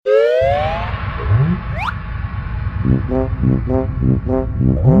Welcome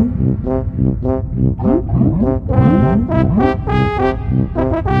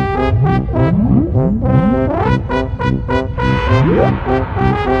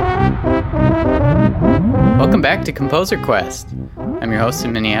back to Composer Quest. I'm your host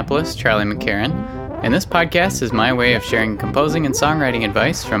in Minneapolis, Charlie McCarran, and this podcast is my way of sharing composing and songwriting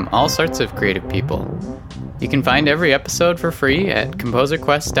advice from all sorts of creative people. You can find every episode for free at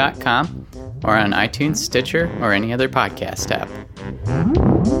composerquest.com or on iTunes, Stitcher, or any other podcast app.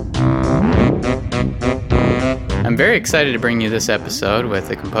 I'm very excited to bring you this episode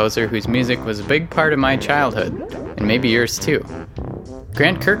with a composer whose music was a big part of my childhood, and maybe yours too.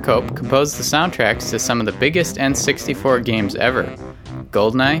 Grant Kirkhope composed the soundtracks to some of the biggest N64 games ever: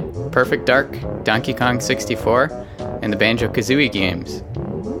 GoldenEye, Perfect Dark, Donkey Kong 64, and the Banjo-Kazooie games.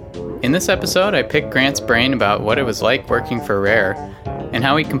 In this episode, I picked Grant's brain about what it was like working for Rare, and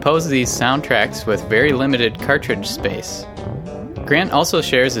how he composed these soundtracks with very limited cartridge space. Grant also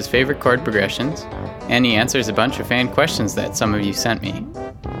shares his favorite chord progressions, and he answers a bunch of fan questions that some of you sent me.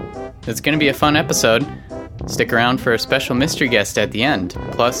 It's going to be a fun episode. Stick around for a special mystery guest at the end,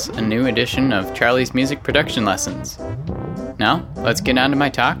 plus a new edition of Charlie's Music Production Lessons. Now, let's get on to my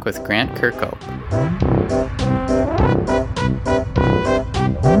talk with Grant Kirkhope.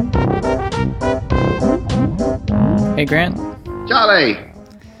 Hey, Grant. Charlie.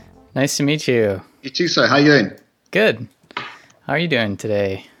 Nice to meet you. You too, sir. How you doing? Good. How are you doing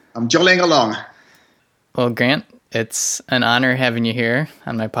today? I'm jollying along. Well, Grant, it's an honor having you here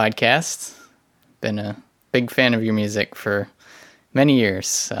on my podcast. Been a big fan of your music for many years,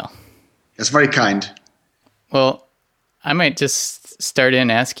 so. That's very kind. Well, I might just start in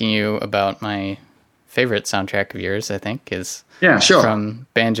asking you about my favorite soundtrack of yours, I think, is from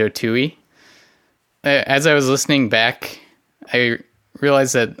Banjo-Tooie. As I was listening back, I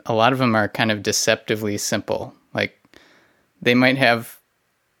realized that a lot of them are kind of deceptively simple. Like, they might have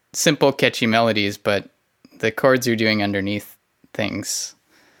simple, catchy melodies, but the chords you're doing underneath things,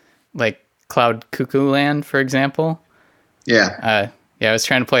 like Cloud Cuckoo Land, for example. Yeah. I was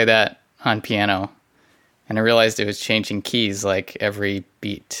trying to play that on piano, and I realized it was changing keys like every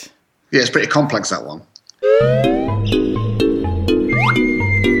beat. Yeah, it's pretty complex, that one.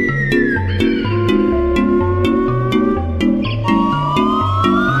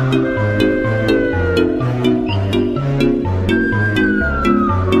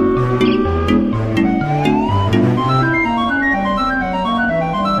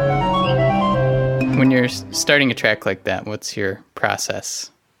 When you're starting a track like that, what's your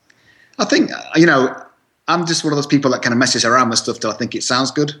process? I think, I'm just one of those people that kind of messes around with stuff till I think it sounds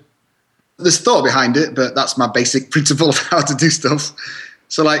good. There's thought behind it, but that's my basic principle of how to do stuff.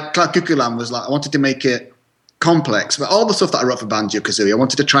 So like Cloud Cuckoo Land was like, I wanted to make it complex, but all the stuff that I wrote for Banjo-Kazooie, I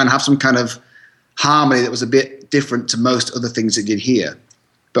wanted to try and have some kind of harmony that was a bit different to most other things that you'd hear.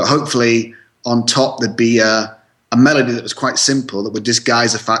 But hopefully on top there'd be a melody that was quite simple that would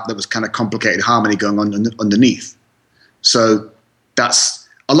disguise the fact that there was kind of complicated harmony going on underneath. So that's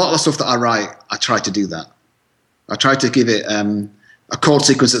a lot of the stuff that I write. I try to do that. I try to give it a chord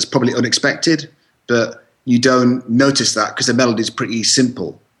sequence that's probably unexpected, but you don't notice that because the melody is pretty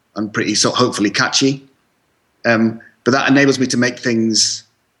simple and pretty hopefully catchy. But that enables me to make things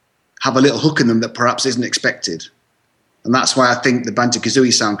have a little hook in them that perhaps isn't expected. And that's why I think the Banjo-Kazooie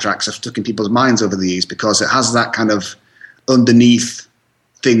soundtracks have stuck in people's minds over the years, because it has that kind of underneath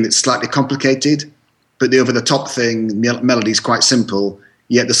thing that's slightly complicated, but the over-the-top thing, melody is quite simple,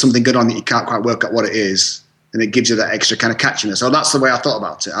 yet there's something good on that you can't quite work out what it is, and it gives you that extra kind of catchiness. So that's the way I thought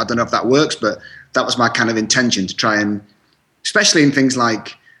about it. I don't know if that works, but that was my kind of intention, to try and, especially in things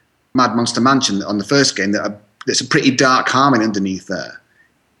like Mad Monster Mansion on the first game, there's a pretty dark harmony underneath there.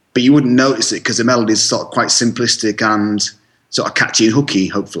 But you wouldn't notice it because the melody is sort of quite simplistic and sort of catchy and hooky,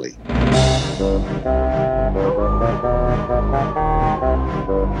 hopefully.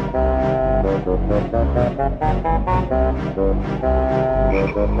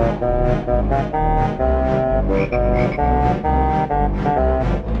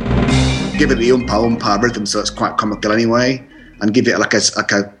 Give it the umpa rhythm, so it's quite comical anyway, and give it like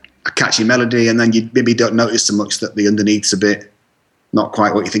a catchy melody, and then you maybe don't notice so much that the underneath's a bit not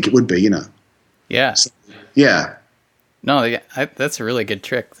quite what you think it would be, Yeah. So, yeah. No, that's a really good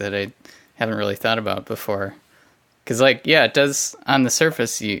trick that I haven't really thought about before. Because, it does, on the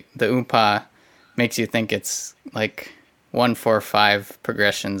surface, the oompa makes you think it's like 1-4-5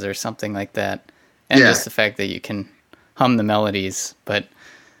 progressions or something like that. And just the fact that you can hum the melodies, but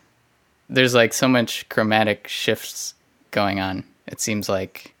there's so much chromatic shifts going on, it seems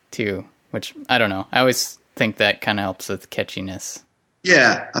like, too, which, I don't know. I always think that kind of helps with catchiness.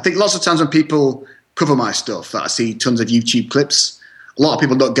 Yeah, I think lots of times when people cover my stuff that I see tons of YouTube clips, a lot of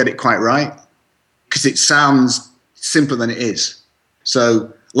people don't get it quite right because it sounds simpler than it is.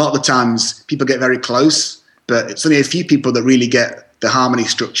 So a lot of the times people get very close, but it's only a few people that really get the harmony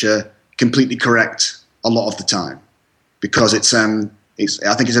structure completely correct a lot of the time, because I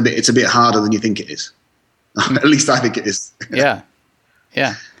think it's a bit harder than you think it is. At least I think it is. Yeah.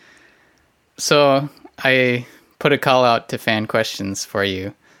 So I put a call out to fan questions for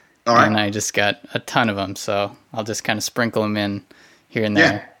you. All right. And I just got a ton of them, so I'll just kind of sprinkle them in here and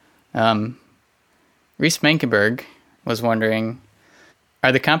there. Yeah. Reese Mankenberg was wondering,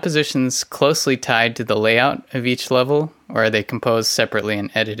 are the compositions closely tied to the layout of each level, or are they composed separately and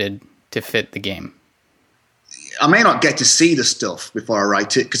edited to fit the game? I may not get to see the stuff before I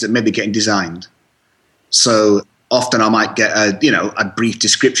write it because it may be getting designed. So often I might get a brief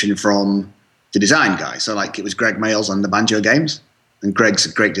description from the design guy. So like it was Greg Mayles on the Banjo games, and Greg's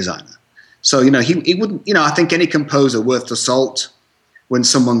a great designer. So, he wouldn't, I think any composer worth the salt, when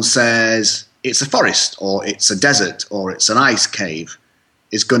someone says it's a forest or it's a desert or it's an ice cave,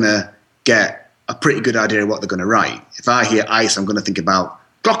 is going to get a pretty good idea of what they're going to write. If I hear ice, I'm going to think about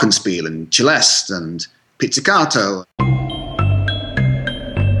glockenspiel and celeste and pizzicato.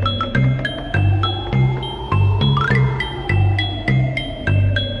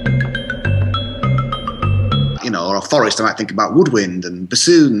 Or a forest, I might think about woodwind and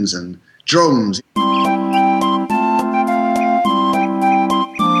bassoons and drums.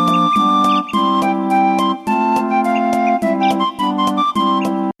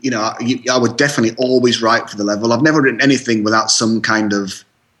 I would definitely always write for the level. I've never written anything without some kind of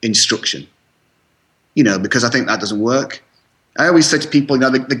instruction, because I think that doesn't work. I always say to people,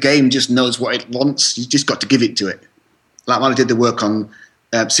 the game just knows what it wants. You just got to give it to it. Like when I did the work on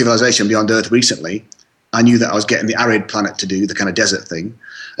Civilization Beyond Earth recently, I knew that I was getting the arid planet to do the kind of desert thing.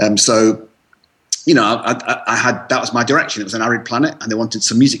 So, I had, that was my direction. It was an arid planet and they wanted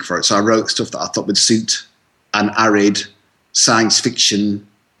some music for it. So I wrote stuff that I thought would suit an arid science fiction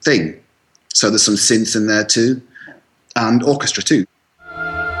thing. So there's some synths in there too, and orchestra too.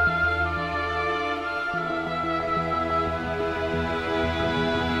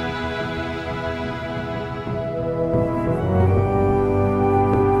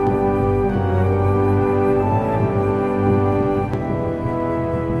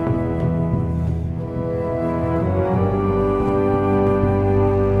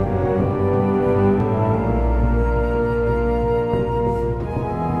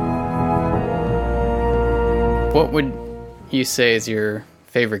 What would you say is your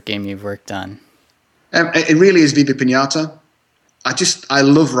favorite game you've worked on? It really is Viva Pinata. I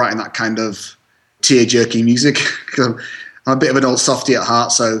love writing that kind of tear-jerking music. I'm a bit of an old softie at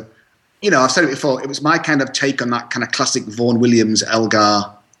heart, so, I've said it before, it was my kind of take on that kind of classic Vaughan Williams, Elgar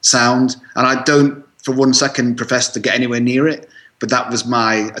sound, and I don't for one second profess to get anywhere near it, but that was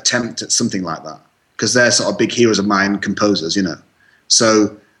my attempt at something like that, because they're sort of big heroes of mine, composers,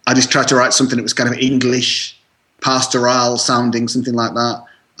 So I just tried to write something that was kind of English, pastoral sounding, something like that.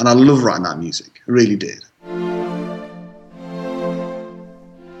 And I love writing that music. I really did.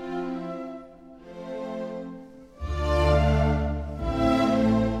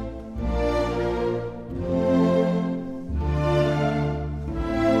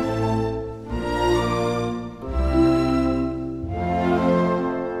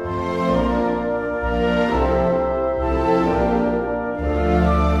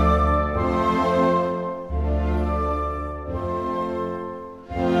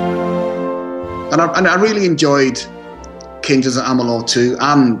 And I really enjoyed Kingdoms of Amalur 2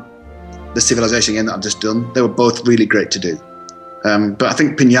 and the Civilization game that I've just done. They were both really great to do. But I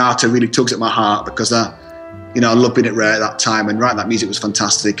think Pinata really tugs at my heart because I loved being at Rare at that time, and writing that music was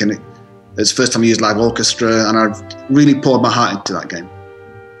fantastic. And it was the first time I used live orchestra, and I really poured my heart into that game.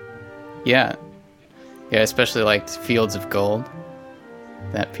 Yeah, especially like Fields of Gold,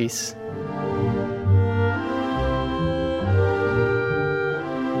 that piece.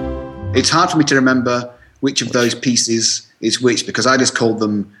 It's hard for me to remember which of those pieces is which, because I just called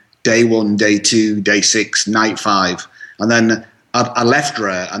them Day 1, Day 2, Day 6, Night 5. And then I left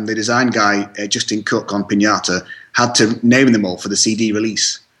Rare, and the design guy, Justin Cook on Pinata, had to name them all for the CD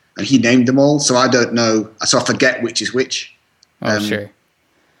release. And he named them all, so I don't know. So I forget which is which. Oh, sure.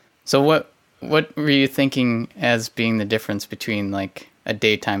 So what were you thinking as being the difference between like a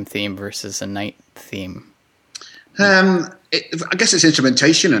daytime theme versus a night theme? I guess it's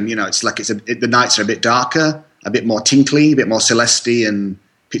instrumentation, and it's like the nights are a bit darker, a bit more tinkly, a bit more celeste and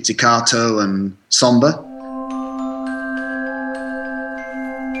pizzicato and somber.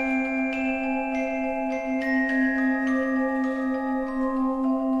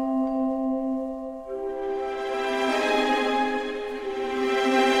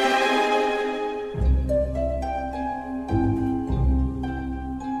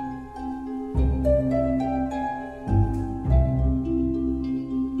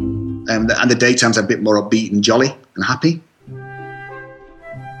 and the daytimes are a bit more upbeat and jolly and happy.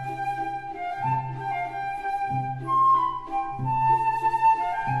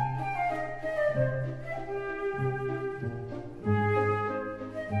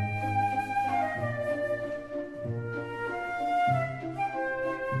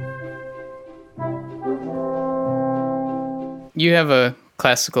 You have a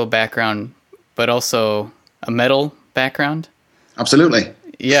classical background, but also a metal background? Absolutely.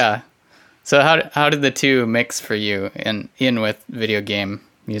 Yeah. So how did the two mix for you in with video game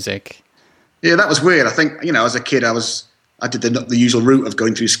music? Yeah, that was weird. I think, as a kid, I did the usual route of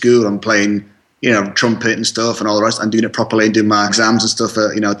going through school and playing, trumpet and stuff and all the rest, and doing it properly and doing my exams and stuff,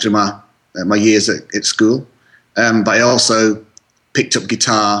 through my years at school. But I also picked up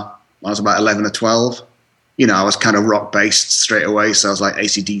guitar when I was about 11 or 12. I was kind of rock-based straight away, so I was like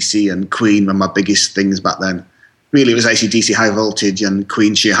AC/DC and Queen were my biggest things back then. Really, it was AC/DC High Voltage and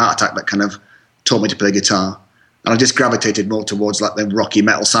Queen Sheer Heart Attack that kind of taught me to play guitar. And I just gravitated more towards like the rocky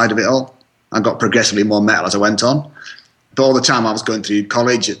metal side of it all. I got progressively more metal as I went on. But all the time I was going through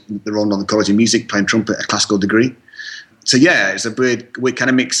college at the Royal Northern College of Music, playing trumpet, a classical degree. So yeah, it's a weird kind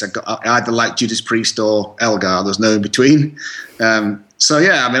of mix. I either like Judas Priest or Elgar. There's no in between. So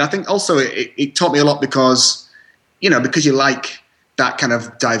yeah, I think also it taught me a lot because you like that kind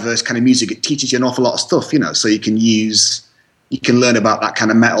of diverse kind of music. It teaches you an awful lot of stuff, so you can learn about that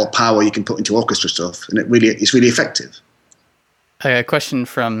kind of metal power you can put into orchestra stuff, and it's really effective. A question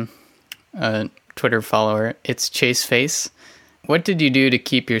from a Twitter follower. It's Chase Face. What did you do to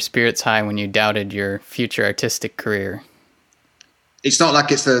keep your spirits high when you doubted your future artistic career? It's not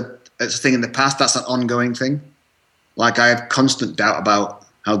like it's a thing in the past. That's an ongoing thing. Like I have constant doubt about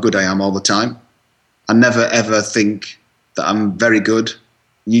how good I am all the time. I never ever think that I'm very good.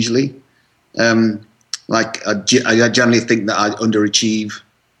 Usually, I generally think that I underachieve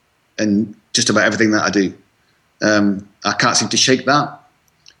in just about everything that I do. I can't seem to shake that.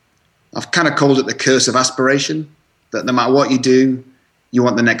 I've kind of called it the curse of aspiration. That no matter what you do, you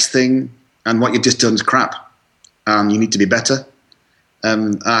want the next thing, and what you've just done is crap, and you need to be better.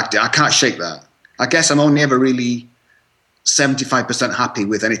 I can't shake that. I guess I'm only ever really 75% happy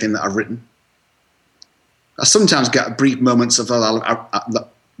with anything that I've written. I sometimes get brief moments of,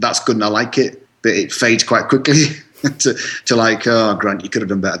 that's good and I like it, but it fades quite quickly to like, oh, Grant, you could have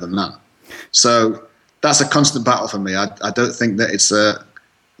done better than that. So that's a constant battle for me. I don't think that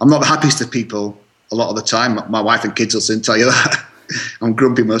I'm not the happiest of people a lot of the time. My wife and kids will soon tell you that. I'm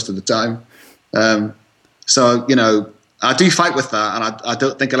grumpy most of the time. So, I do fight with that, and I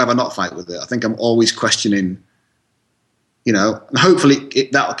don't think I'll ever not fight with it. I think I'm always questioning, and hopefully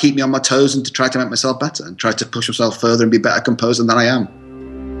that'll keep me on my toes and to try to make myself better and try to push myself further and be a better composer than I am.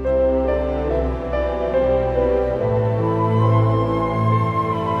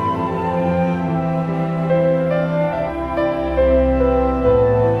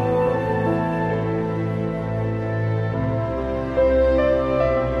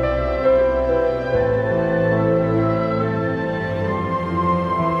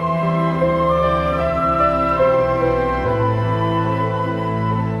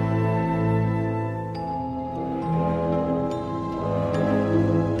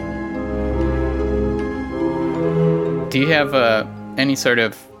 Do you have any sort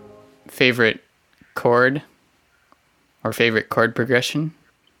of favorite chord or favorite chord progression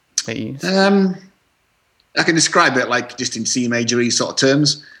that you use? I can describe it like just in C major-y sort of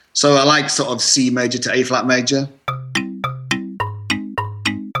terms. So I like sort of C major to A flat major.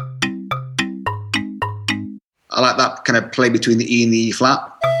 I like that kind of play between the E and the E flat.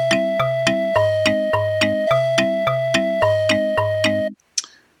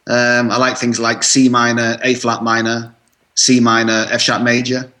 I like things like C minor, A flat minor, C minor, F sharp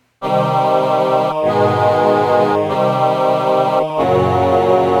major. I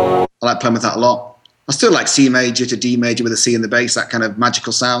like playing with that a lot. I still like C major to D major with a C in the bass, that kind of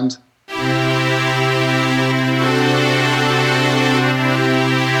magical sound.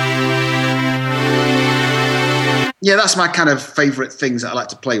 Yeah, that's my kind of favourite things that I like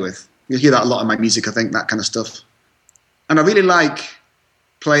to play with. You hear that a lot in my music, I think, that kind of stuff. And I really like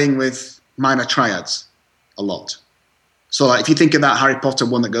playing with minor triads a lot. So like if you think of that Harry Potter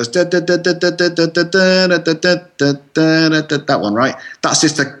one that goes that one, right?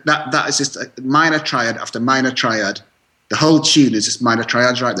 That is just a minor triad after minor triad. The whole tune is just minor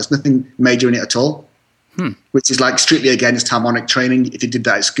triads, right? There's nothing major in it at all. Which is like strictly against harmonic training. If you did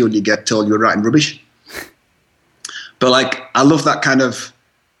that at school, you get told you were writing rubbish. But like I love that kind of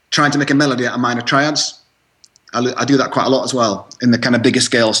trying to make a melody out of minor triads. I do that quite a lot as well in the kind of bigger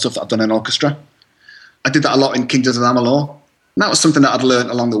scale stuff that I've done in orchestra. I did that a lot in Kingdoms of Amalur. And that was something that I'd learned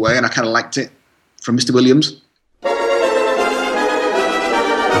along the way, and I kind of liked it from Mr. Williams.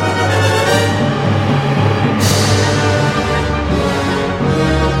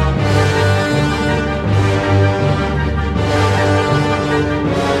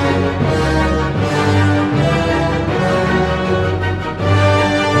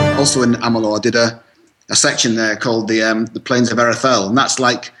 Also in Amalur, I did a section there called the Plains of Erethel, and that's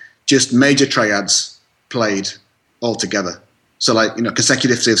like just major triads played all together. So like,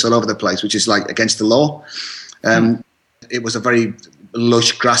 consecutive fifths all over the place, which is like against the law. It was a very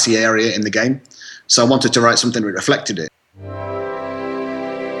lush, grassy area in the game. So I wanted to write something that reflected it.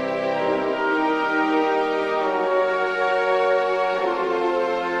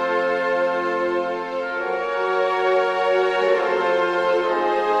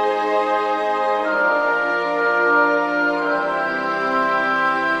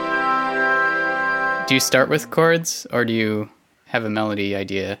 Do you start with chords, or do you have a melody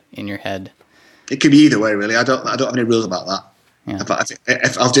idea in your head? It could be either way, really. I don't have any rules about that. Yeah.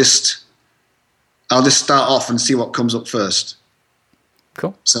 If I'll just start off and see what comes up first.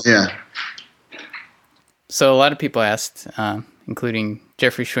 Cool. So yeah. So a lot of people asked, including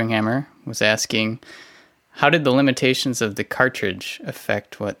Jeffrey Schwinghammer, was asking, how did the limitations of the cartridge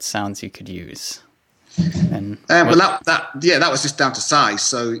affect what sounds you could use? And well, that was just down to size.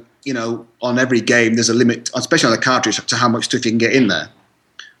 So, on every game, there's a limit, especially on the cartridge, to how much stuff you can get in there.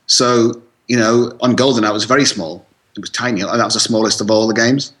 So, on GoldenEye, it was very small. It was tiny. That was the smallest of all the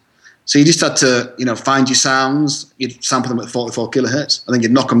games. So you just had to, find your sounds. You'd sample them at 44 kilohertz, and then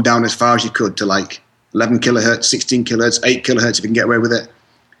you'd knock them down as far as you could to like 11 kilohertz, 16 kilohertz, 8 kilohertz if you can get away with it.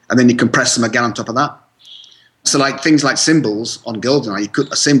 And then you compress them again on top of that. So like things like cymbals on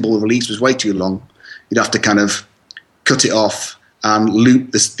GoldenEye, a cymbal release was way too long. You'd have to kind of cut it off and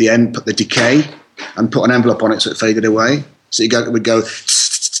loop the end, put the decay, and put an envelope on it so it faded away. So it would go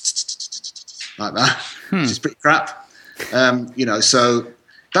like that, which is pretty crap. So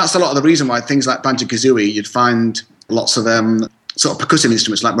that's a lot of the reason why things like Banjo-Kazooie, you'd find lots of sort of percussive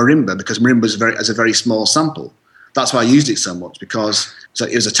instruments like marimba, because marimba has a very small sample. That's why I used it so much, because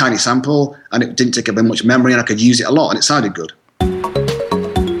it was a tiny sample and it didn't take up very much memory, and I could use it a lot and it sounded good.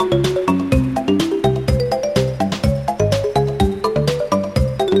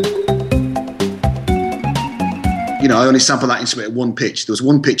 I only sampled that instrument at one pitch. There was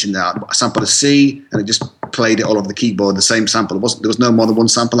one pitch in there. I sampled a C, and it just played it all over the keyboard, the same sample. There was no more than one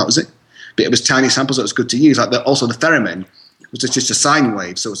sample, that was it. But it was tiny samples, so it was good to use. Also, the theremin was just a sine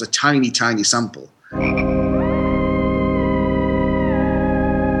wave, so it was a tiny, tiny sample.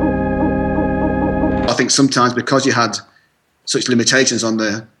 I think sometimes because you had such limitations on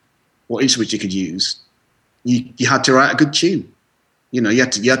what instruments you could use, you had to write a good tune. You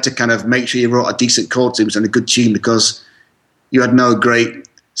had to kind of make sure you wrote a decent chord sequence and a good tune, because you had no great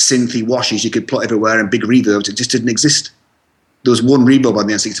synthy washes you could put everywhere and big reverbs. It just didn't exist. There was one reverb on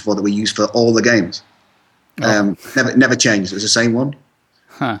the N64 that we used for all the games. Never changed. It was the same one.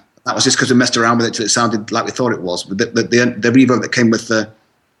 Huh. That was just because we messed around with it till it sounded like we thought it was. But the reverb that came with the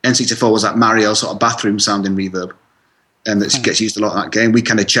N64 was that Mario sort of bathroom sounding reverb, and that gets used a lot in that game. We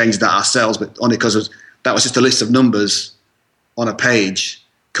kind of changed that ourselves, but only because that was just a list of numbers on a page,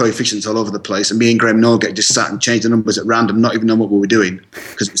 coefficients all over the place, and me and Graham Norgate just sat and changed the numbers at random, not even knowing what we were doing,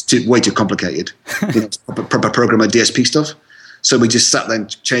 because it was way too complicated. Proper programmer DSP stuff. So we just sat there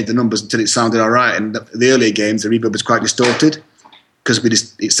and changed the numbers until it sounded all right. And the earlier games, the reverb was quite distorted, because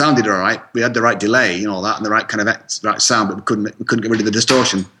it sounded all right. We had the right delay, and all that, and the right kind of right sound, but we couldn't get rid of the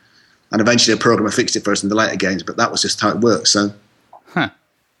distortion. And eventually, a programmer fixed it for us in the later games. But that was just how it worked. So, do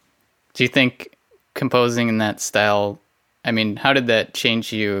you think composing in that style? I mean, how did that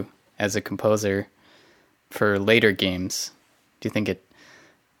change you as a composer for later games? Do you think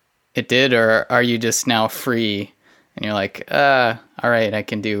it did, or are you just now free and you're like, all right, I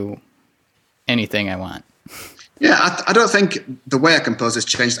can do anything I want? Yeah, I don't think the way I compose has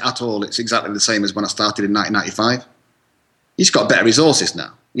changed at all. It's exactly the same as when I started in 1995. You just got better resources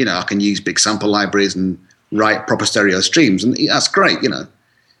now. I can use big sample libraries and write proper stereo streams, and that's great, The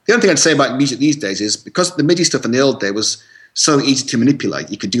only thing I'd say about music these days is, because the MIDI stuff in the old day was so easy to manipulate,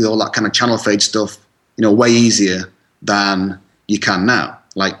 you could do all that kind of channel fade stuff, way easier than you can now.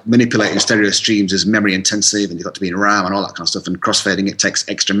 Like manipulating stereo streams is memory intensive, and you've got to be in RAM and all that kind of stuff, and crossfading it takes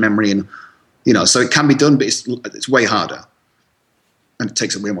extra memory, and so it can be done, but it's way harder, and it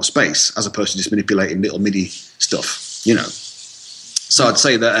takes up way more space as opposed to just manipulating little MIDI stuff. So I'd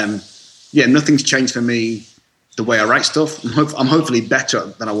say that nothing's changed for me. The way I write stuff, I'm hopefully better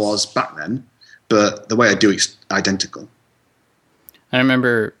than I was back then, but the way I do it's identical. I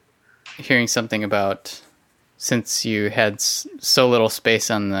remember hearing something about since you had so little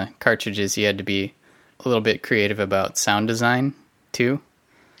space on the cartridges, you had to be a little bit creative about sound design too.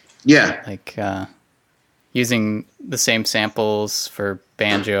 Yeah. Like using the same samples for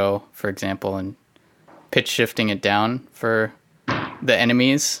banjo, for example, and pitch shifting it down for the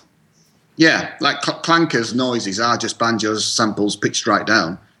enemies. Yeah, like Clanker's noises are just banjo's samples pitched right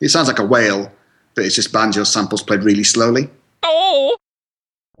down. It sounds like a whale, but it's just banjo samples played really slowly. Oh!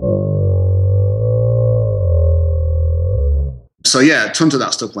 So yeah, tons of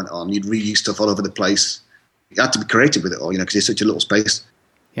that stuff went on. You'd reuse stuff all over the place. You had to be creative with it all, because it's such a little space.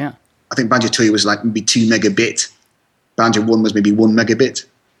 Yeah. I think Banjo-Tooie was like maybe 2 megabit. Banjo 1 was maybe 1 megabit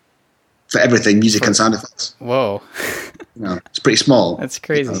for everything, music and sound effects. Whoa. It's pretty small. That's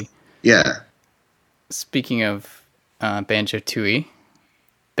crazy. Yeah. Speaking of Banjo-Tooie,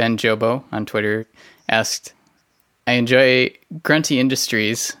 Ben Jobo on Twitter asked, I enjoy Grunty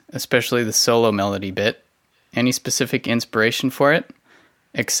Industries, especially the solo melody bit. Any specific inspiration for it?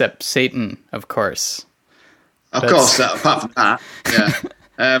 Except Satan, of course. Of course, apart from that,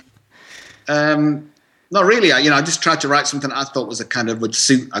 yeah. Not really. I just tried to write something I thought was would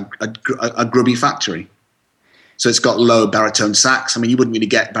suit a grubby factory. So it's got low baritone sax. I mean, you wouldn't really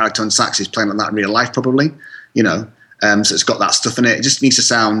get baritone saxes playing like that in real life, probably. So it's got that stuff in it. It just needs to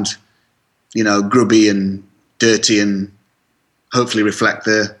sound, grubby and dirty, and hopefully reflect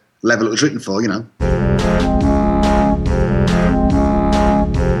the level it was written for.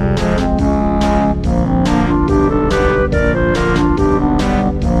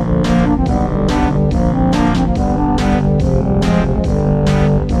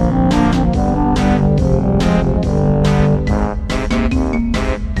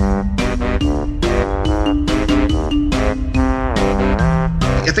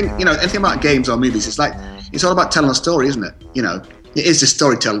 I think, anything about games or movies, it's all about telling a story, isn't it? It is just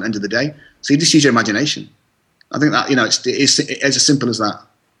storytelling at the end of the day. So you just use your imagination. I think that, it's as simple as that.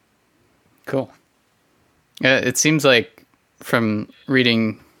 Cool. It seems like from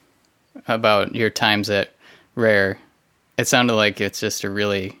reading about your times at Rare, it sounded like it's just a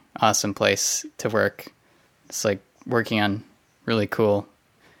really awesome place to work. It's like working on really cool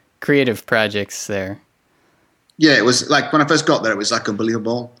creative projects there. Yeah, it was like when I first got there, it was like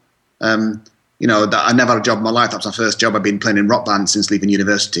unbelievable. That I never had a job in my life. That was my first job. I've been playing in rock bands since leaving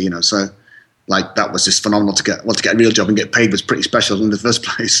university. So like that was just phenomenal to get a real job and get paid was pretty special in the first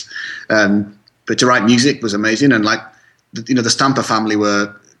place. But to write music was amazing, and the Stamper family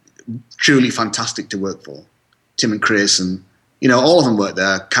were truly fantastic to work for. Tim and Chris, and all of them worked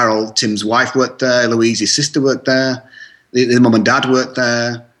there. Carol, Tim's wife, worked there. Louise, his sister, worked there. The mum and dad worked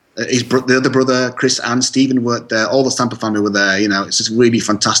there. The other brother, Chris and Stephen, worked there. All the Stamper family were there. It's just a really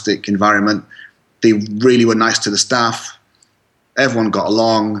fantastic environment. They really were nice to the staff. Everyone got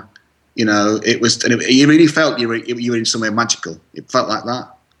along. It was, and you really felt you were in somewhere magical. It felt like that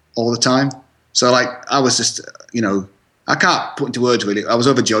all the time. So I was just, I can't put into words really. I was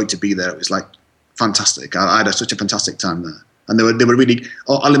overjoyed to be there. It was fantastic. I had such a fantastic time there. And they were really.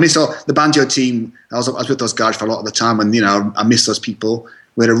 I miss the banjo team. I was with those guys for a lot of the time, and I miss those people.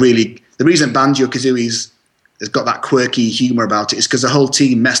 The reason Banjo-Kazooie has got that quirky humor about it is because the whole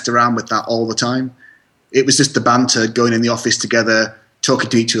team messed around with that all the time. It was just the banter, going in the office together, talking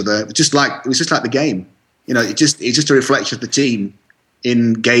to each other. It was just like the game. It's just a reflection of the team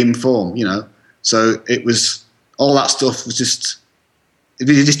in game form. So it was all that stuff was just. We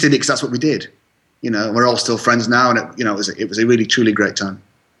just did it because that's what we did. We're all still friends now, and it was a really truly great time.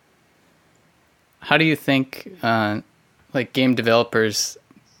 How do you think game developers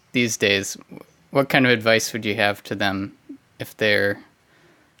these days, what kind of advice would you have to them if they're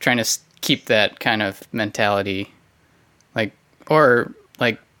trying to keep that kind of mentality, or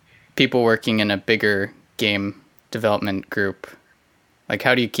people working in a bigger game development group?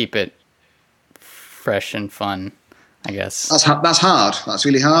 How do you keep it fresh and fun, I guess? That's hard. That's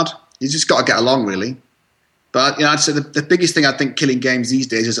really hard. You just got to get along, really. But I'd say the biggest thing I think killing games these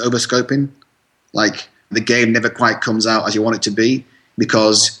days is overscoping. The game never quite comes out as you want it to be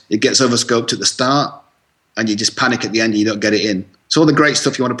because it gets overscoped at the start and you just panic at the end and you don't get it in. So all the great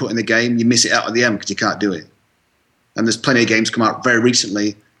stuff you want to put in the game, you miss it out at the end because you can't do it. And there's plenty of games come out very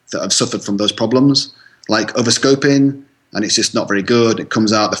recently that have suffered from those problems, like overscoping, and it's just not very good. It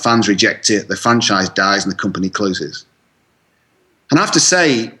comes out, the fans reject it, the franchise dies and the company closes. And I have to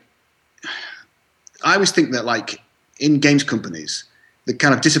say, I always think that in games companies, the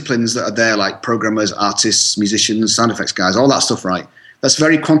kind of disciplines that are there, like programmers, artists, musicians, sound effects guys, all that stuff, right? That's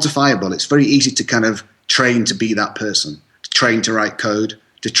very quantifiable. It's very easy to kind of train to be that person, to train to write code,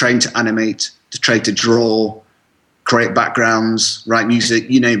 to train to animate, to train to draw, create backgrounds, write music,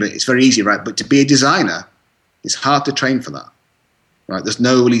 you name it. It's very easy, right? But to be a designer, It's hard to train for that, right? There's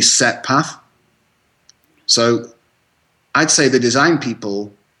no really set path. So I'd say the design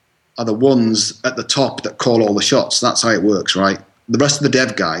people are the ones at the top that call all the shots. That's how it works, right? The rest of the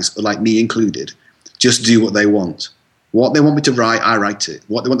dev guys, like me included, just do what they want. What they want me to write, I write it.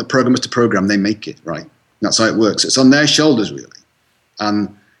 What they want the programmers to program, they make it, right? That's how it works. It's on their shoulders, really.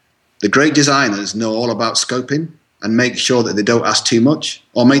 And the great designers know all about scoping and make sure that they don't ask too much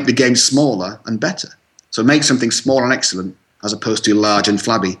or make the game smaller and better. So make something small and excellent as opposed to large and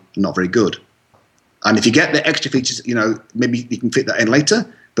flabby and not very good. And if you get the extra features, maybe you can fit that in later,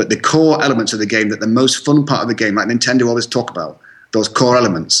 but the core elements of the game, that the most fun part of the game, like Nintendo always talk about, those core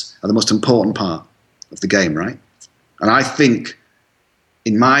elements are the most important part of the game, right? And I think,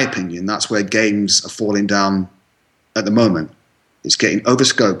 in my opinion, that's where games are falling down at the moment. It's getting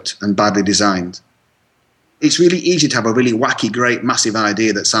overscoped and badly designed. It's really easy to have a really wacky, great, massive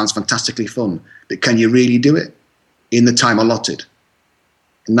idea that sounds fantastically fun, but can you really do it in the time allotted?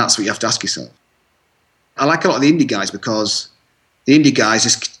 And that's what you have to ask yourself. I like a lot of the indie guys because the indie guys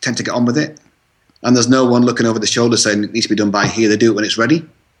just tend to get on with it. And there's no one looking over the shoulder saying it needs to be done by here. They do it when it's ready.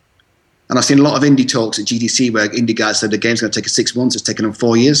 And I've seen a lot of indie talks at GDC where indie guys said the game's going to take us 6 months. It's taken them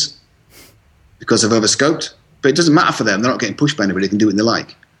 4 years because they've overscoped. But it doesn't matter for them. They're not getting pushed by anybody. They can do it when they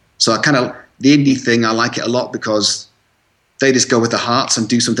like. So the indie thing, I like it a lot because they just go with their hearts and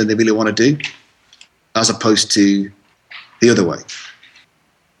do something they really want to do as opposed to the other way.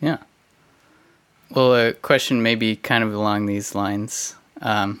 Yeah. Well, a question maybe kind of along these lines.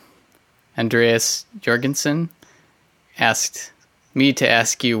 Andreas Jorgensen asked me to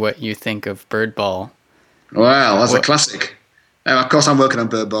ask you what you think of Birdball. Wow, that's a classic. Of course, I'm working on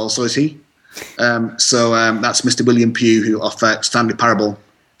Birdball, so is he. That's Mr. William Pugh, who off Stanley Parable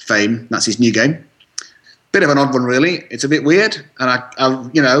fame. That's his new game. Bit of an odd one, really. It's a bit weird, and I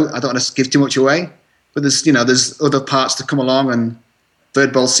don't want to give too much away. But there's other parts to come along, and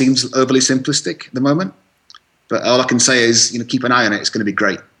Birdball seems overly simplistic at the moment. But all I can say is, keep an eye on it. It's going to be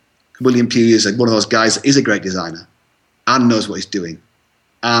great. William Pugh is one of those guys that is a great designer and knows what he's doing,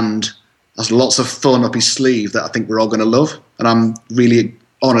 and has lots of fun up his sleeve that I think we're all going to love. And I'm really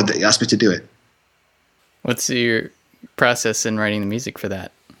honoured that he asked me to do it. What's your process in writing the music for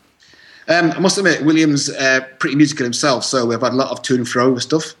that? I must admit, William's pretty musical himself, so we've had a lot of to and fro with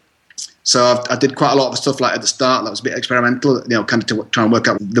stuff. So I did quite a lot of stuff like at the start that was a bit experimental, kind of to try and work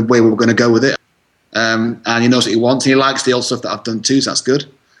out the way we were going to go with it. And he knows what he wants, and he likes the old stuff that I've done too, so that's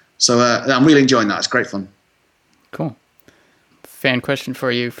good. So I'm really enjoying that. It's great fun. Cool. Fan question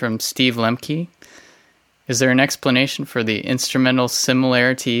for you from Steve Lemke. Is there an explanation for the instrumental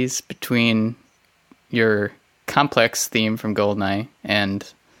similarities between your complex theme from GoldenEye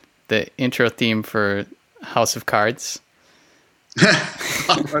and the intro theme for House of Cards?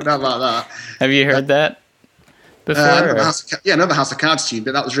 I don't know about that. Have you heard that before? I know the House of Cards tune,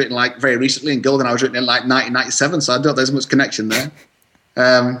 but that was written like very recently, and GoldenEye was written in like 1997, so I don't think there's much connection there.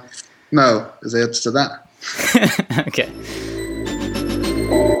 No, there's the answer to that. Okay.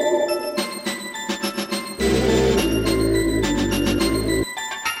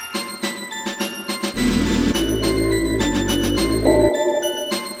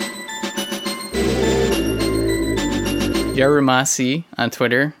 Yarumasi on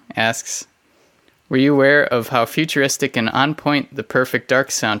Twitter asks, were you aware of how futuristic and on point the Perfect Dark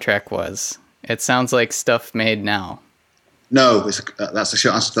soundtrack was? It sounds like stuff made now. No, that's a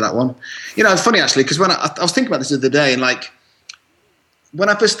short answer to that one. It's funny actually, because when I was thinking about this the other day, and like when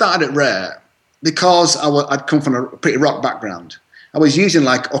I first started at Rare, because I'd come from a pretty rock background, I was using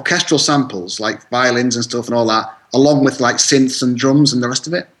like orchestral samples, like violins and stuff and all that, along with like synths and drums and the rest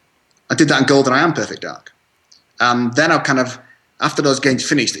of it. I did that in GoldenEye and Perfect Dark. Then I after those games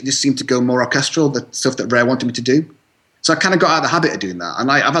finished, it just seemed to go more orchestral, the stuff that Rare wanted me to do. So I kind of got out of the habit of doing that.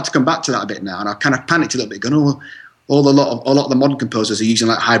 And I've had to come back to that a bit now. And I kind of panicked a little bit, going, a lot of the modern composers are using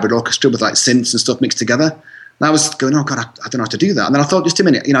like hybrid orchestra with like synths and stuff mixed together. And I was going, oh God, I don't know how to do that. And then I thought, just a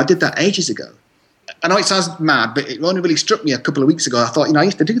minute, I did that ages ago. I know it sounds mad, but it only really struck me a couple of weeks ago. I thought, I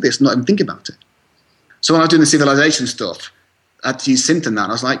used to do this and not even think about it. So when I was doing the Civilization stuff, I had to use synth and that.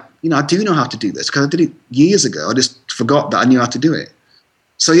 And I was like, I do know how to do this because I did it years ago. I just forgot that I knew how to do it.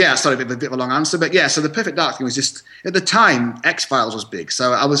 So yeah, sorry, a bit of a long answer. But yeah, so the Perfect Dark thing was just, at the time, X-Files was big.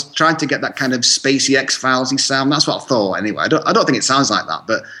 So I was trying to get that kind of spacey X-Files-y sound. That's what I thought anyway. I don't think it sounds like that,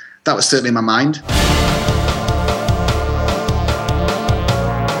 but that was certainly in my mind.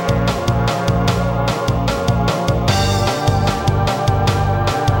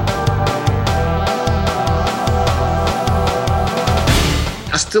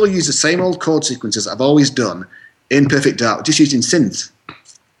 I still use the same old chord sequences I've always done in Perfect Dark, just using synth.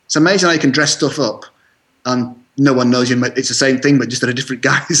 It's amazing how you can dress stuff up and no one knows it's the same thing, but just they're different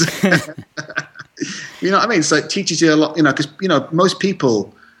guys. You know what I mean? So it teaches you a lot, because, most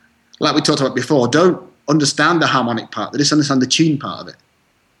people, like we talked about before, don't understand the harmonic part. They just understand the tune part of it.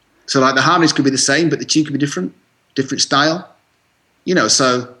 So like the harmonies could be the same, but the tune could be different style.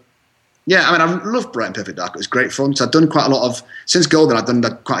 So yeah, I mean, I love Bright and Perfect Dark. It was great fun. So I've done quite a lot of, since Golden, I've done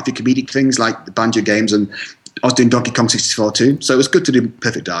quite a few comedic things like the banjo games, and I was doing Donkey Kong 64 too. So it was good to do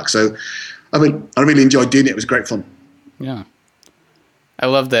Perfect Dark. So I mean, I really enjoyed doing it. It was great fun. Yeah. I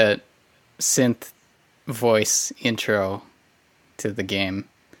love that synth voice intro to the game.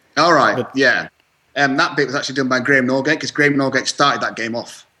 All right, yeah. That bit was actually done by Graham Norgate, because Graham Norgate started that game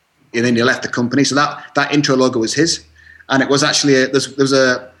off, and then he left the company. So that intro logo was his, and it was actually there was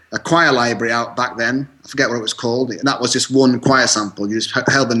a choir library out back then. I forget what it was called, and that was just one choir sample. You just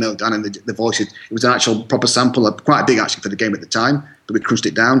held the note down, and the voice. It was an actual proper sample, quite big actually for the game at the time. But we crunched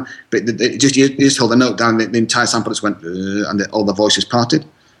it down. But you just held the note down, the entire sample just went, and all the voices parted.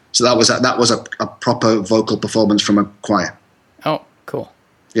 So that was a proper vocal performance from a choir. Oh, cool.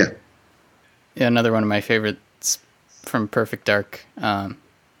 Yeah. Yeah, another one of my favorites from Perfect Dark,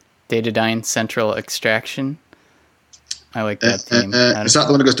 Datadyne Central Extraction. I like that theme. Is that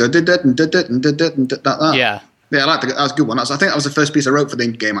the one that goes that? Yeah. Yeah, I like that. That was a good one. I think that was the first piece I wrote for the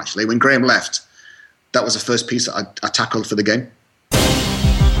game, actually. When Graham left, that was the first piece that I tackled for the game.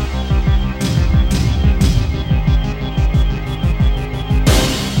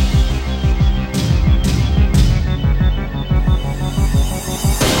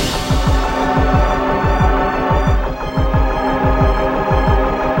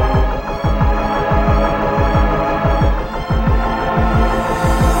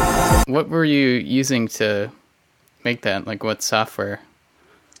 What were you using to make that? Like, what software?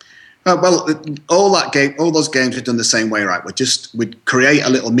 Well, all those games were done the same way, right? We'd create a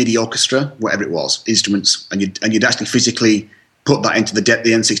little MIDI orchestra, whatever it was, instruments, and you'd actually physically put that into the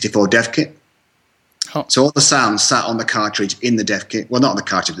N64 dev kit. Oh. So all the sounds sat on the cartridge in the dev kit. Well, not on the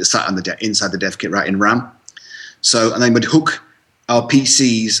cartridge, they sat on inside the dev kit, right, in RAM. So, and then we'd hook our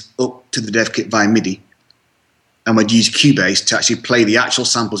PCs up to the dev kit via MIDI, and we'd use Cubase to actually play the actual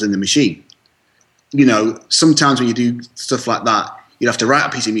samples in the machine. Sometimes when you do stuff like that, you'd have to write a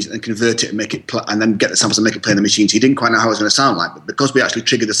piece of music and convert it and make it and then get the samples and make it play in the machine. So you didn't quite know how it was going to sound like. But because we actually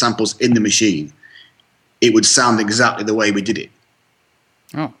triggered the samples in the machine, it would sound exactly the way we did it.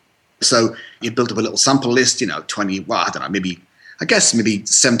 Oh. So you built up a little sample list, 20, well, I don't know, maybe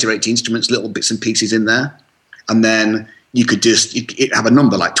 70 or 80 instruments, little bits and pieces in there. And then you could you'd have a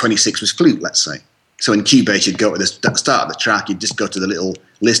number like 26 was flute, let's say. So in Cubase, you'd go to the start of the track, you'd just go to the little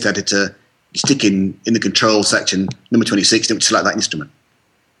list editor, you stick in the control section, number 26, and it would select that instrument.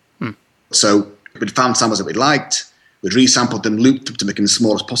 So we'd found samples that we liked, we'd resampled them, looped them to make them as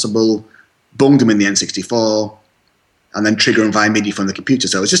small as possible, bunged them in the N64, and then trigger them via MIDI from the computer.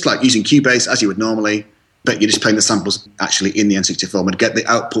 So it was just like using Cubase as you would normally, but you're just playing the samples actually in the N64. We'd get the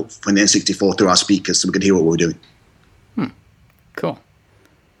output from the N64 through our speakers so we could hear what we were doing. Cool.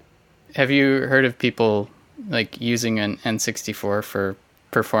 Have you heard of people like using an N64 for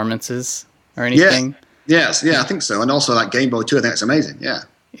performances or anything? Yes, I think so. And also like Game Boy too, I think it's amazing, yeah.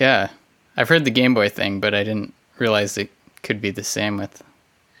 Yeah. I've heard the Game Boy thing, but I didn't realize it could be the same with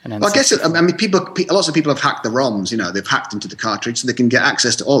an N64. Well, I guess, lots of people have hacked the ROMs, they've hacked into the cartridge so they can get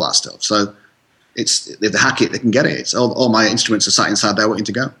access to all that stuff. So if they hack it, they can get it. It's all my instruments are sat inside there waiting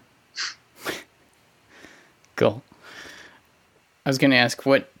to go. Cool. I was going to ask,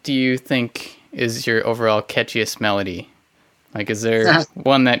 what do you think is your overall catchiest melody? Like, is there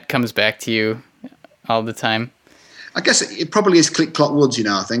one that comes back to you all the time? I guess it probably is Click Clock Woods,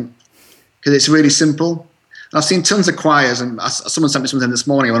 I think, because it's really simple. And I've seen tons of choirs, and someone sent me something this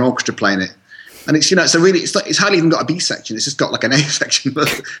morning of an orchestra playing it, and it's it's hardly even got a B section. It's just got like an A section,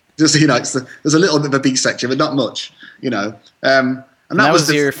 but just there's a little bit of a B section, but not much, And that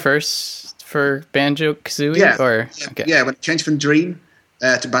was your first for Banjo-Kazooie? Yeah, when it changed from Dream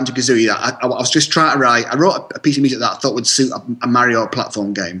to Banjo-Kazooie, I was just trying to write. I wrote a piece of music that I thought would suit a Mario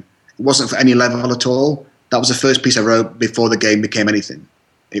platform game. It wasn't for any level at all. That was the first piece I wrote before the game became anything.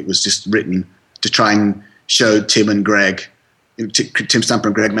 It was just written to try and show Tim and Greg, Tim Stamper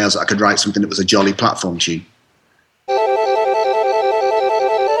and Greg Mayles, that I could write something that was a jolly platform tune.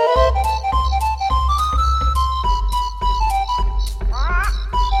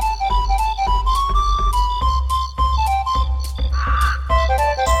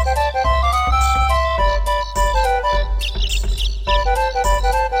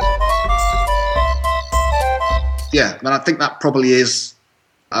 Yeah, and I think that probably is,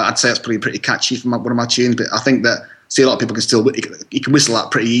 I'd say it's probably pretty catchy from one of my tunes, but I think that, a lot of people can still, you can whistle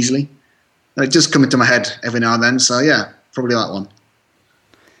that pretty easily. And it just come into my head every now and then. So yeah, probably that one.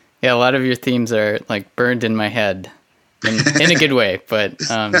 Yeah, a lot of your themes are like burned in my head in a good way. But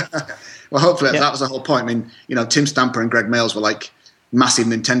well, hopefully that was the whole point. I mean, Tim Stamper and Greg Mayles were like massive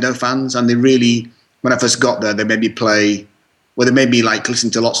Nintendo fans, and they really, when I first got there, they made me play. Well, they made me like listen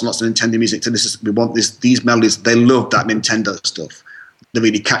to lots and lots of Nintendo music. We want these melodies. They loved that Nintendo stuff, the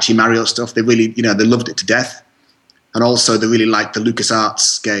really catchy Mario stuff. They really, they loved it to death. And also, they really liked the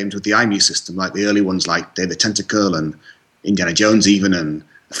LucasArts games with the iMuse system, like the early ones, like Day of the Tentacle and Indiana Jones, even, and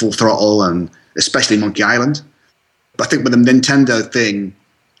Full Throttle, and especially Monkey Island. But I think with the Nintendo thing,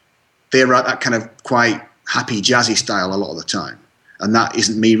 they write that kind of quite happy, jazzy style a lot of the time. And that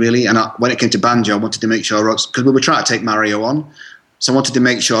isn't me, really. And when it came to banjo, I wanted to make sure I wrote, because we were trying to take Mario on, so I wanted to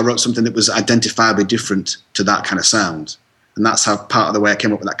make sure I wrote something that was identifiably different to that kind of sound. And that's how part of the way I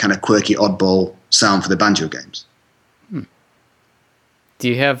came up with that kind of quirky, oddball sound for the banjo games. Do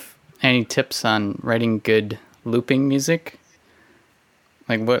you have any tips on writing good looping music?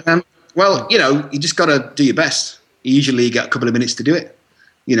 Like what? Well, you just got to do your best. You usually get a couple of minutes to do it,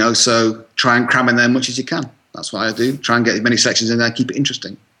 so try and cram in there as much as you can. That's what I do. Try and get as many sections in there, keep it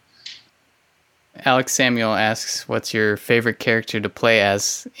interesting. Alex Samuel asks, what's your favorite character to play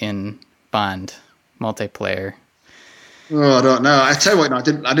as in Bond multiplayer? Oh, I don't know. I tell you what, I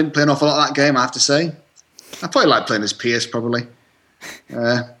didn't play an awful lot of that game, I have to say. I probably like playing as Pierce, probably.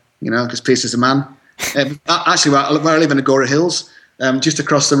 Because Pierce is a man. Actually, where I live in Agora Hills, just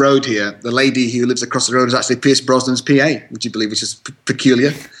across the road here, the lady who lives across the road is actually Pierce Brosnan's PA, would you believe, which is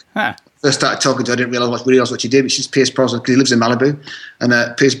peculiar. Huh. First started talking to her, I didn't realise what she did, but she's Pierce Brosnan because he lives in Malibu,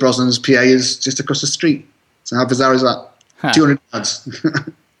 and Pierce Brosnan's PA is just across the street. So how bizarre is that? Huh. 200 yards.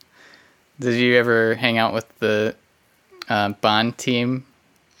 Did you ever hang out with the Bond team?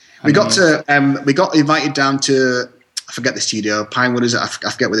 We got invited down to, I forget the studio, Pinewood is it? I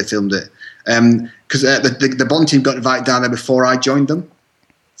forget where they filmed it. Because the Bond team got invited down there before I joined them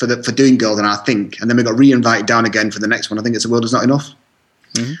for doing Golden, I think, and then we got re-invited down again for the next one. I think it's The World Is Not Enough.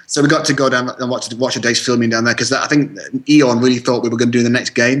 Mm-hmm. So we got to go down and watch a day's filming down there because I think Eon really thought we were going to do the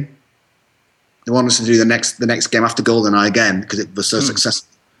next game. They wanted us to do the next game after GoldenEye again because it was so successful,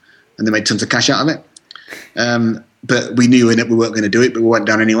 and they made tons of cash out of it. But we knew in it we weren't going to do it, but we went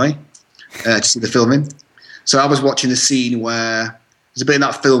down anyway to see the filming. So I was watching the scene where there's a bit in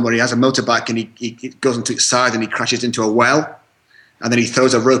that film where he has a motorbike and he goes onto its side and he crashes into a well, and then he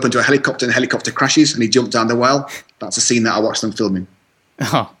throws a rope into a helicopter and the helicopter crashes and he jumped down the well. That's a scene that I watched them filming.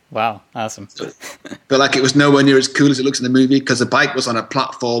 Oh, wow. Awesome. But like it was nowhere near as cool as it looks in the movie because the bike was on a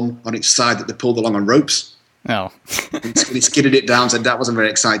platform on its side that they pulled along on ropes. Oh. And he skidded it down, so that wasn't very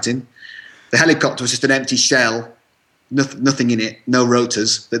exciting. The helicopter was just an empty shell, nothing in it, no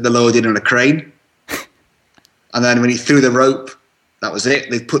rotors that they lowered in on a crane. And then when he threw the rope, that was it.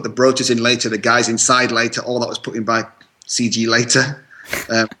 They put the rotors in later, the guys inside later, all that was put in by CG later.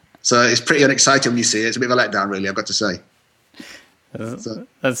 So it's pretty unexciting when you see it. It's a bit of a letdown, really, I've got to say.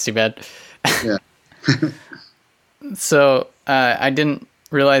 That's too bad. Yeah. So I didn't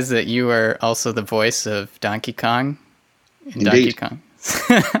realize that you were also the voice of Donkey Kong in Indeed. Donkey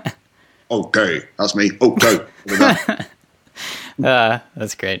Kong. Okay, that's me. Okay.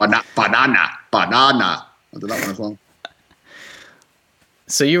 That's great. Banana. I did that one as well.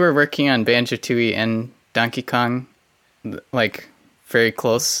 So you were working on Banjo-Tooie and Donkey Kong, like very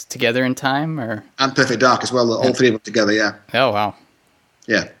close together in time, or? And Perfect Dark as well. All three of them together. Yeah. Oh wow.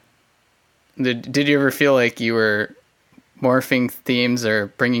 Yeah. Did you ever feel like you were morphing themes or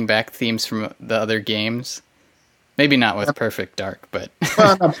bringing back themes from the other games? Maybe not with Perfect Dark, but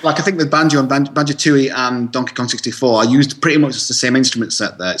well, like I think with Banjo and Banjo-Tooie and Donkey Kong 64, I used pretty much the same instrument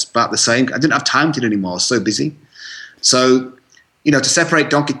set there. It's about the same. I didn't have time to do it anymore. I was so busy. So, to separate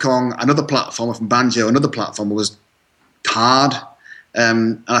Donkey Kong, another platformer, from Banjo, another platformer, was hard.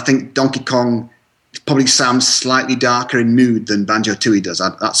 And I think Donkey Kong probably sounds slightly darker in mood than Banjo-Tooie does.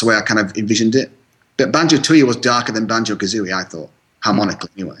 That's the way I kind of envisioned it. But Banjo-Tooie was darker than Banjo-Kazooie, I thought, harmonically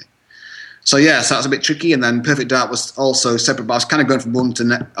anyway. So yeah, so that was a bit tricky. And then Perfect Dark was also separate, but I was kind of going from one to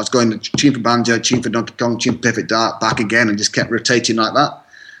next. I was going to tune for Banjo, tune for Donkey Kong, tune for Perfect Dark, back again, and just kept rotating like that.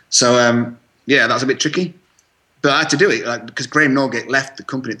 So yeah, that was a bit tricky. But I had to do it because Graham Norgate left the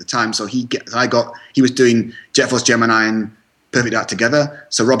company at the time, so he was doing Jet Force Gemini and Perfect Dark together.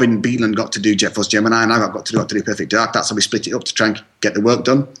 So Robin Beelan got to do Jet Force Gemini, and I got to do Perfect Dark. That's how we split it up to try and get the work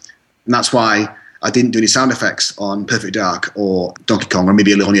done. And that's why I didn't do any sound effects on Perfect Dark or Donkey Kong, or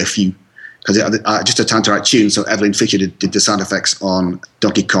maybe only a few, because I just had time to write tunes. So Evelyn Fisher did the sound effects on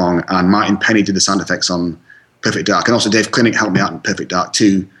Donkey Kong, and Martin Penny did the sound effects on Perfect Dark, and also Dave Klinick helped me out in Perfect Dark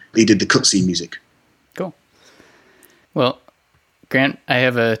too. He did the cutscene music. Cool. Well, Grant, I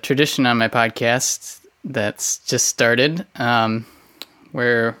have a tradition on my podcast that's just started,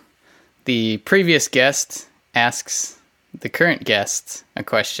 where the previous guest asks the current guest a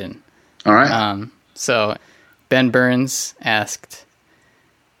question. All right. So Ben Burns asked,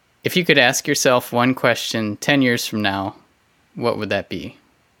 if you could ask yourself one question 10 years from now, what would that be?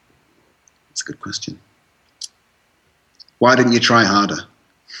 That's a good question. Why didn't you try harder?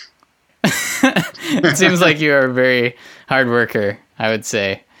 It seems like you are a very hard worker, I would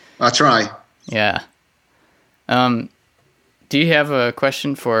say. I try. Yeah. Do you have a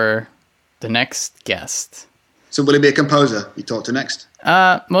question for the next guest? So will it be a composer you talk to next?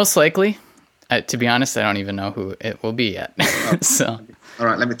 Most likely. To be honest, I don't even know who it will be yet. So. All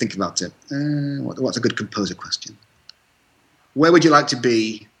right, let me think about it. What's a good composer question? Where would you like to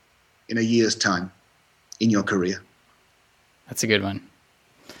be in a year's time in your career? That's a good one.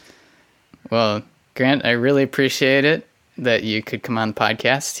 Well, Grant, I really appreciate it that you could come on the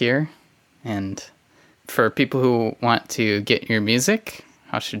podcast here. And for people who want to get your music,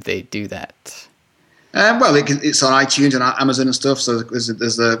 how should they do that? Well, it's on iTunes and Amazon and stuff. So there's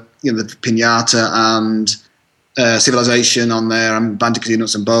the Pinata and Civilization on there, and Bandicoot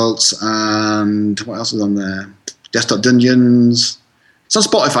Nuts and Bolts, and what else is on there? Desktop Dungeons. It's on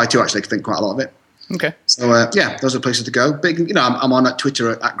Spotify too, actually. I think quite a lot of it. Okay. So those are places to go. But I'm on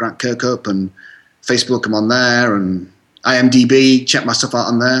Twitter at Grant Kirkhope, and Facebook. I'm on there, and IMDb. Check my stuff out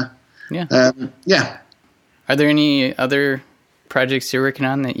on there. Yeah. Are there any other projects you're working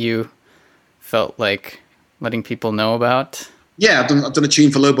on that you felt like letting people know about? Yeah, I've done a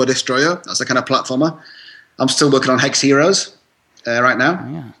tune for Lobo Destroyer. That's a kind of platformer. I'm still working on Hex Heroes right now. Oh,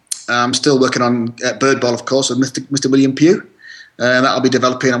 yeah. I'm still working on Bird Ball, of course, with Mr. William Pugh. That'll be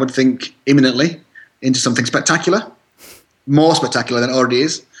developing, I would think, imminently into something spectacular. More spectacular than it already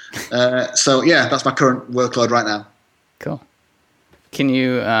is. That's my current workload right now. Cool. Can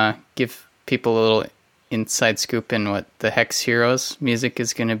you give people a little inside scoop in what the Hex Heroes music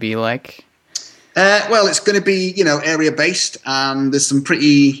is going to be like? Well, it's going to be, area-based, and there's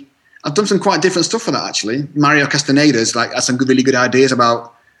I've done some quite different stuff for that, actually. Mario Castaneda's has some really good ideas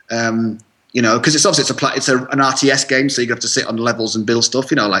about, because it's obviously an RTS game, so you have to sit on levels and build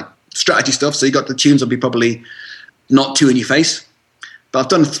stuff, like strategy stuff. So the tunes will be probably not too in your face. But I've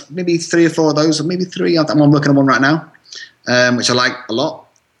done maybe 3 or 4 of those, or maybe 3. I'm working on one right now, which I like a lot.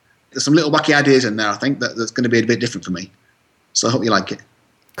 There's some little wacky ideas in there, I think, that's going to be a bit different for me. So I hope you like it.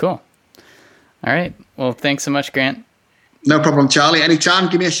 Cool. All right. Well, thanks so much, Grant. No problem, Charlie. Anytime,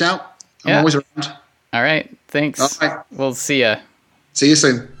 give me a shout. I'm always around. All right. Thanks. All right. We'll see ya. See you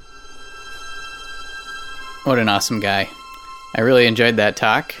soon. What an awesome guy. I really enjoyed that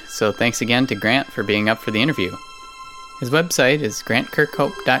talk, so thanks again to Grant for being up for the interview. His website is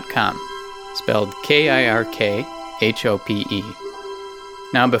grantkirkhope.com, spelled Kirkhope.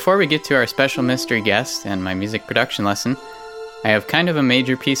 Now, before we get to our special mystery guest and my music production lesson, I have kind of a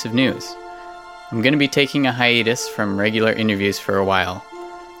major piece of news. I'm going to be taking a hiatus from regular interviews for a while.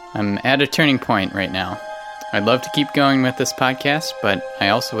 I'm at a turning point right now. I'd love to keep going with this podcast, but I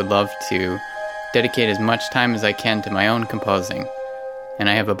also would love to dedicate as much time as I can to my own composing. And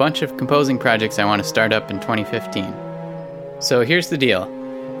I have a bunch of composing projects I want to start up in 2015. So here's the deal.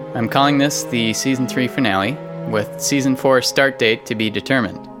 I'm calling this the Season 3 finale, with Season 4 start date to be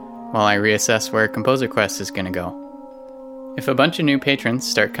determined, while I reassess where Composer Quest is going to go. If a bunch of new patrons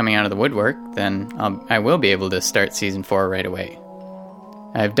start coming out of the woodwork, then I will be able to start Season 4 right away.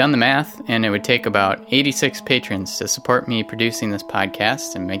 I've done the math, and it would take about 86 patrons to support me producing this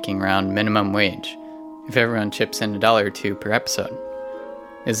podcast and making around minimum wage, if everyone chips in $1 or $2 per episode.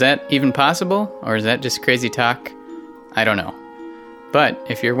 Is that even possible, or is that just crazy talk? I don't know. But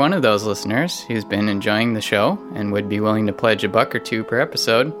if you're one of those listeners who's been enjoying the show and would be willing to pledge $1 or $2 per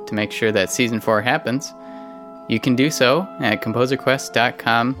episode to make sure that Season 4 happens, you can do so at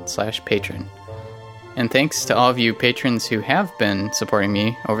composerquest.com/patron. And thanks to all of you patrons who have been supporting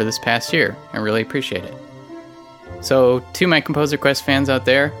me over this past year. I really appreciate it. So, to my Composer Quest fans out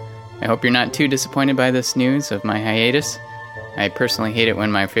there, I hope you're not too disappointed by this news of my hiatus. I personally hate it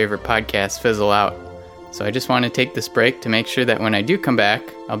when my favorite podcasts fizzle out. So I just want to take this break to make sure that when I do come back,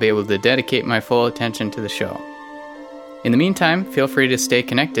 I'll be able to dedicate my full attention to the show. In the meantime, feel free to stay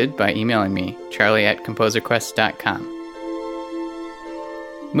connected by emailing me, charlie@composerquest.com.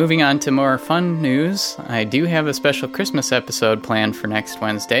 Moving on to more fun news, I do have a special Christmas episode planned for next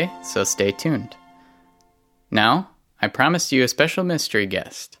Wednesday, so stay tuned. Now, I promised you a special mystery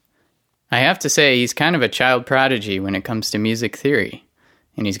guest. I have to say, he's kind of a child prodigy when it comes to music theory,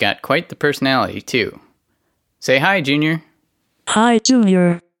 and he's got quite the personality, too. Say hi, Junior. Hi,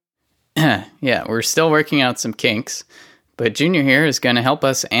 Junior. Yeah, we're still working out some kinks, but Junior here is going to help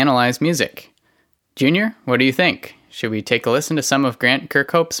us analyze music. Junior, what do you think? Should we take a listen to some of Grant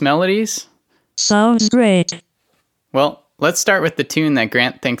Kirkhope's melodies? Sounds great. Well, let's start with the tune that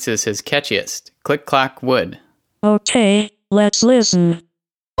Grant thinks is his catchiest, Click Clock Wood. Okay, let's listen.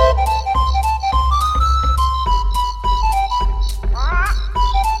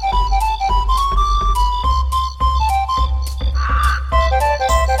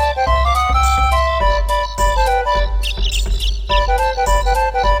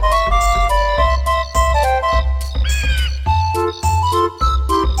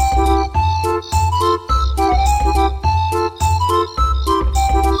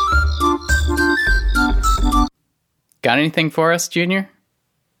 Got anything for us, Junior?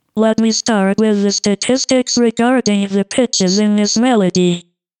 Let me start with the statistics regarding the pitches in this melody.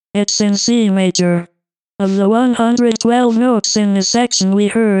 It's in C major. Of the 112 notes in the section we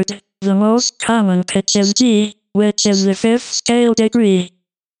heard, the most common pitch is G, which is the 5th scale degree.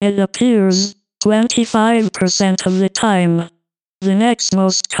 It appears 25% of the time. The next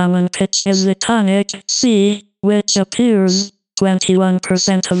most common pitch is the tonic C, which appears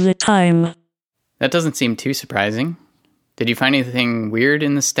 21% of the time. That doesn't seem too surprising. Did you find anything weird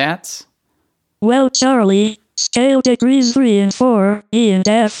in the stats? Well, Charlie, scale degrees 3 and 4, E and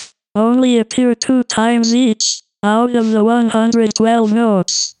F, only appear 2 times each, out of the 112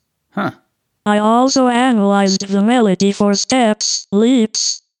 notes. Huh. I also analyzed the melody for steps,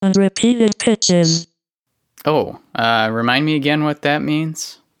 leaps, and repeated pitches. Oh, remind me again what that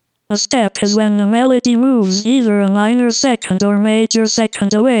means? A step is when the melody moves either a minor second or major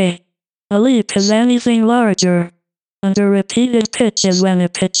second away. A leap is anything larger. And a repeated pitch is when a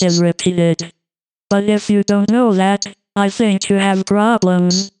pitch is repeated. But if you don't know that, I think you have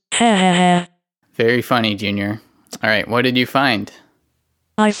problems. Ha ha ha. Very funny, Junior. Alright, what did you find?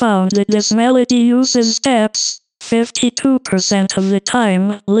 I found that this melody uses steps 52% of the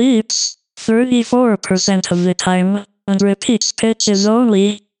time, leaps 34% of the time, and repeats pitches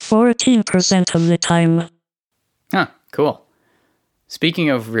only 14% of the time. Huh, cool. Speaking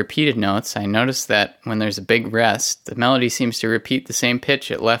of repeated notes, I noticed that when there's a big rest, the melody seems to repeat the same pitch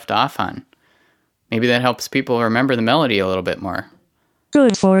it left off on. Maybe that helps people remember the melody a little bit more.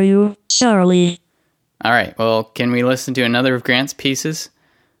 Good for you, Charlie. Alright, well, can we listen to another of Grant's pieces?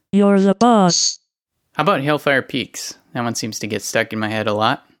 You're the boss. How about Hellfire Peaks? That one seems to get stuck in my head a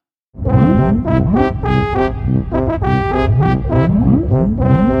lot.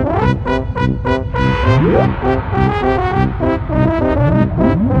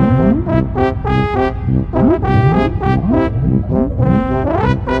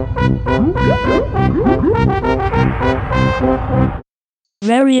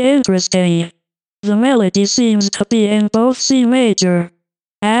 Very interesting. The melody seems to be in both C major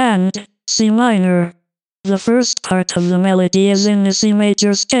and C minor. The first part of the melody is in the C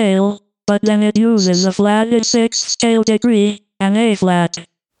major scale, but then it uses a flatted 6th scale degree and A flat.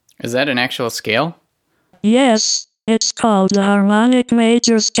 Is that an actual scale? Yes, it's called the harmonic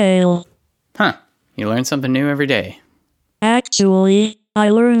major scale. Huh, you learn something new every day. Actually, I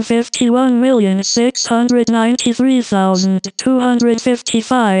learn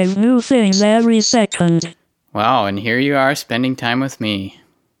 51,693,255 new things every second. Wow, and here you are spending time with me.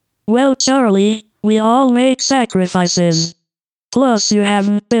 Well, Charlie, we all make sacrifices. Plus, you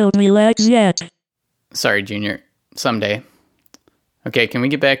haven't built me legs yet. Sorry, Junior. Someday. Okay, can we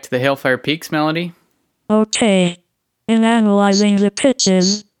get back to the Hellfire Peaks melody? Okay. In analyzing the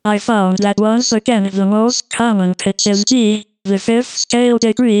pitches, I found that once again the most common pitch is G, the 5th scale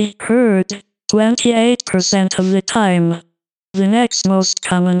degree, heard 28% of the time. The next most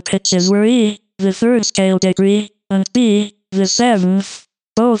common pitches were E, the 3rd scale degree, and B, the 7th,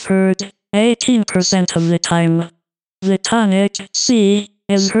 both heard 18% of the time. The tonic, C,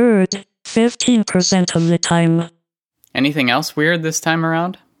 is heard 15% of the time. Anything else weird this time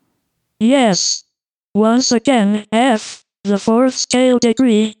around? Yes. Once again, F, the 4th scale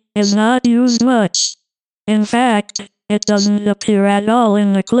degree, is not used much. In fact, it doesn't appear at all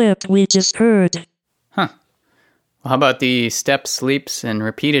in the clip we just heard. Huh. Well, how about the steps, leaps, and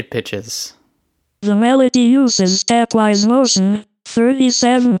repeated pitches? The melody uses stepwise motion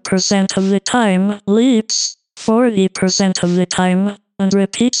 37% of the time, leaps 40% of the time, and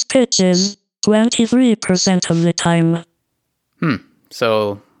repeats pitches 23% of the time.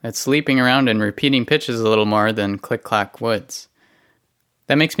 So it's leaping around and repeating pitches a little more than Click Clock Woods.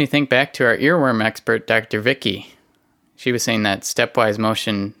 That makes me think back to our earworm expert, Dr. Vicky. She was saying that stepwise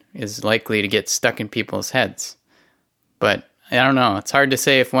motion is likely to get stuck in people's heads. But I don't know, it's hard to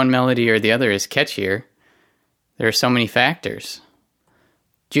say if one melody or the other is catchier. There are so many factors.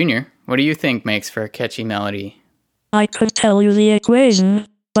 Junior, what do you think makes for a catchy melody? I could tell you the equation,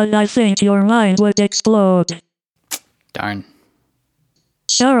 but I think your mind would explode. Darn.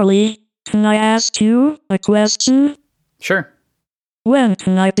 Charlie, can I ask you a question? Sure. When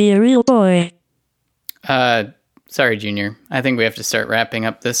can I be a real boy? Sorry, Junior. I think we have to start wrapping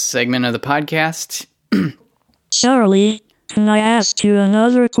up this segment of the podcast. Charlie, can I ask you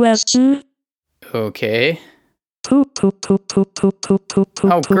another question? Okay. Oh,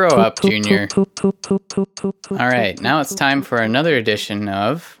 grow up, Junior. All right, now it's time for another edition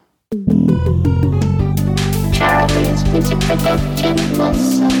of Charlie's Music Production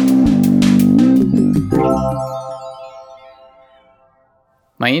Lesson.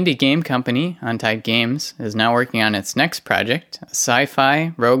 My indie game company, Untied Games, is now working on its next project, a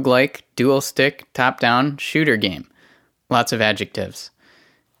sci-fi, roguelike, dual-stick, top-down shooter game. Lots of adjectives.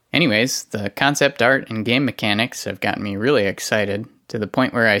 Anyways, the concept art and game mechanics have gotten me really excited, to the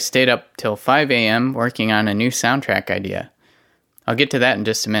point where I stayed up till 5 a.m. working on a new soundtrack idea. I'll get to that in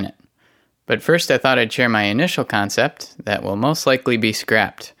just a minute. But first I thought I'd share my initial concept that will most likely be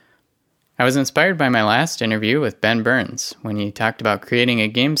scrapped. I was inspired by my last interview with Ben Burns, when he talked about creating a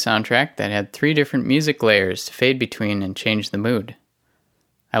game soundtrack that had 3 different music layers to fade between and change the mood.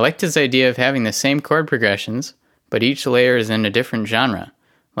 I liked his idea of having the same chord progressions, but each layer is in a different genre,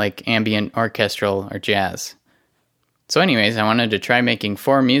 like ambient, orchestral, or jazz. So anyways, I wanted to try making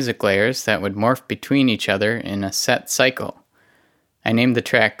 4 music layers that would morph between each other in a set cycle. I named the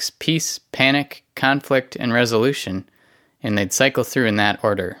tracks Peace, Panic, Conflict, and Resolution, and they'd cycle through in that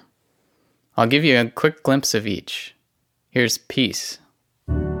order. I'll give you a quick glimpse of each. Here's Peace.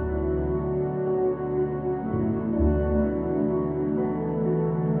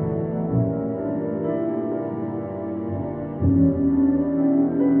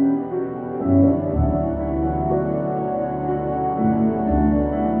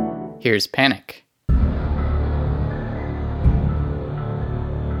 Here's Panic.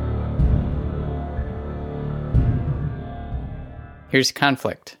 Here's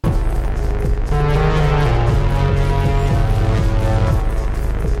Conflict.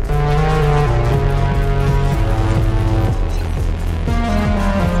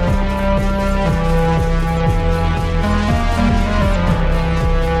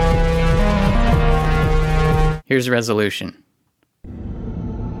 Here's Resolution.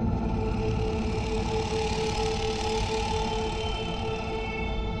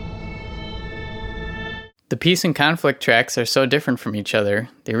 The Peace and Conflict tracks are so different from each other,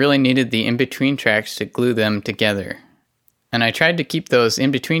 they really needed the in-between tracks to glue them together. And I tried to keep those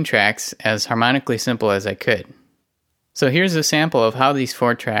in-between tracks as harmonically simple as I could. So here's a sample of how these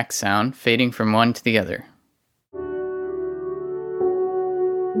 4 tracks sound, fading from one to the other.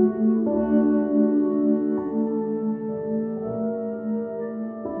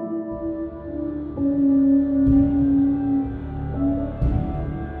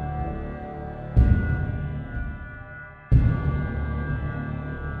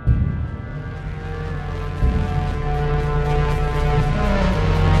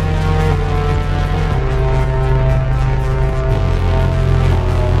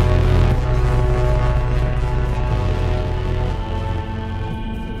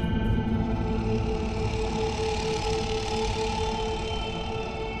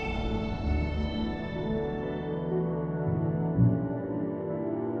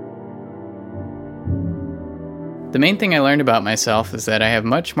 The main thing I learned about myself is that I have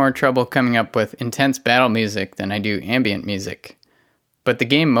much more trouble coming up with intense battle music than I do ambient music. But the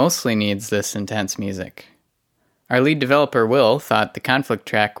game mostly needs this intense music. Our lead developer, Will, thought the Conflict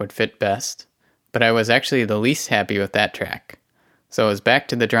track would fit best, but I was actually the least happy with that track. So I was back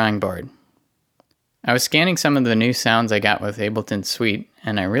to the drawing board. I was scanning some of the new sounds I got with Ableton Suite,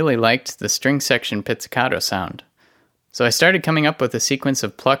 and I really liked the string section pizzicato sound. So I started coming up with a sequence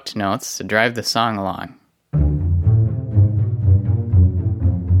of plucked notes to drive the song along.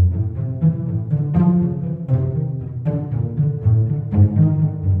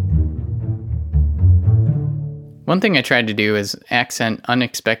 One thing I tried to do is accent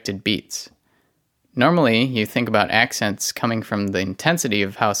unexpected beats. Normally, you think about accents coming from the intensity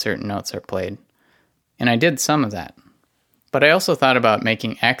of how certain notes are played, and I did some of that. But I also thought about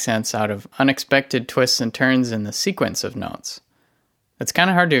making accents out of unexpected twists and turns in the sequence of notes. It's kind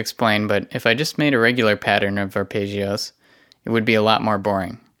of hard to explain, but if I just made a regular pattern of arpeggios, it would be a lot more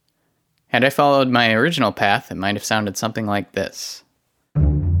boring. Had I followed my original path, it might have sounded something like this.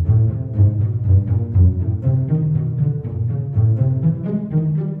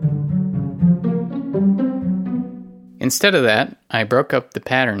 Instead of that, I broke up the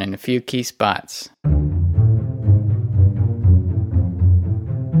pattern in a few key spots.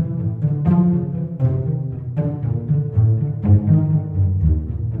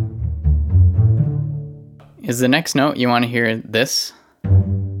 Is the next note you want to hear this?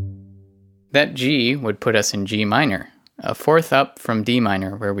 That G would put us in G minor, a fourth up from D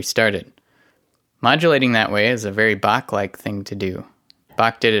minor where we started. Modulating that way is a very Bach-like thing to do.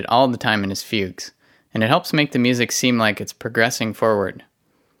 Bach did it all the time in his fugues, and it helps make the music seem like it's progressing forward.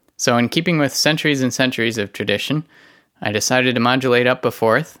 So in keeping with centuries and centuries of tradition, I decided to modulate up a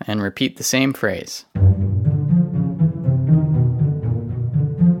fourth and repeat the same phrase.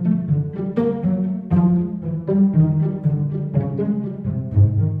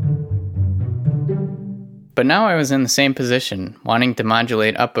 But now I was in the same position, wanting to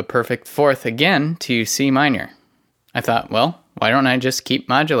modulate up a perfect fourth again to C minor. I thought, well, why don't I just keep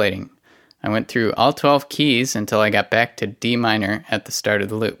modulating? I went through all 12 keys until I got back to D minor at the start of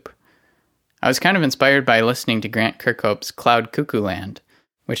the loop. I was kind of inspired by listening to Grant Kirkhope's Cloud Cuckoo Land,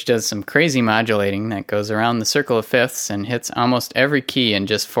 which does some crazy modulating that goes around the circle of fifths and hits almost every key in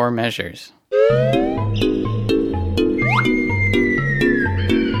just 4 measures.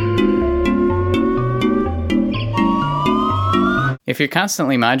 If you're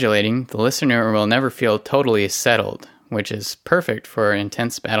constantly modulating, the listener will never feel totally settled, which is perfect for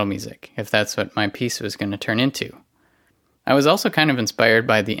intense battle music, if that's what my piece was going to turn into. I was also kind of inspired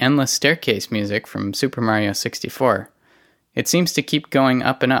by the endless staircase music from Super Mario 64. It seems to keep going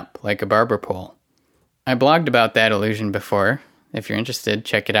up and up, like a barber pole. I blogged about that illusion before. If you're interested,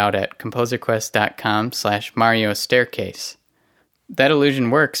 check it out at composerquest.com/Mario Staircase. That illusion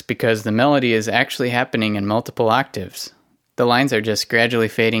works because the melody is actually happening in multiple octaves. The lines are just gradually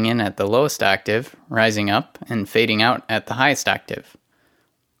fading in at the lowest octave, rising up, and fading out at the highest octave.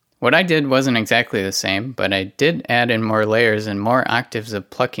 What I did wasn't exactly the same, but I did add in more layers and more octaves of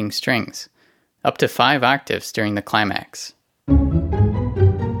plucking strings, up to 5 octaves during the climax.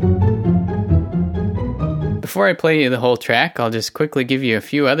 Before I play you the whole track, I'll just quickly give you a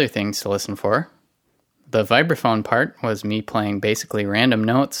few other things to listen for. The vibraphone part was me playing basically random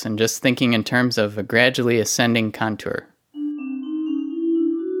notes and just thinking in terms of a gradually ascending contour.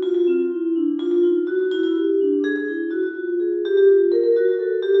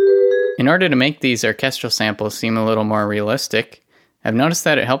 In order to make these orchestral samples seem a little more realistic, I've noticed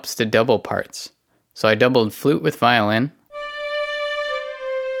that it helps to double parts. So I doubled flute with violin,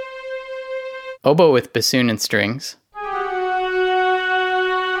 oboe with bassoon and strings,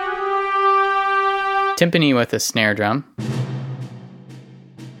 timpani with a snare drum.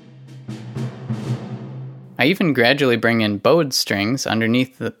 I even gradually bring in bowed strings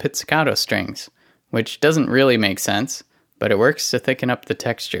underneath the pizzicato strings, which doesn't really make sense, but it works to thicken up the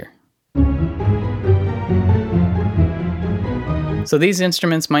texture. So these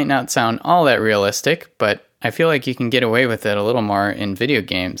instruments might not sound all that realistic, but I feel like you can get away with it a little more in video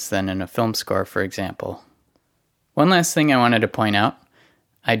games than in a film score, for example. One last thing I wanted to point out,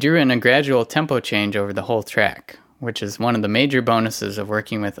 I drew in a gradual tempo change over the whole track, which is one of the major bonuses of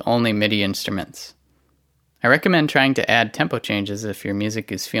working with only MIDI instruments. I recommend trying to add tempo changes if your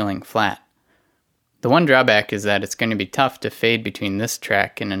music is feeling flat. The one drawback is that it's going to be tough to fade between this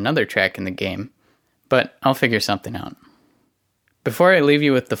track and another track in the game, but I'll figure something out. Before I leave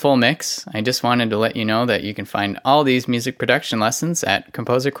you with the full mix, I just wanted to let you know that you can find all these music production lessons at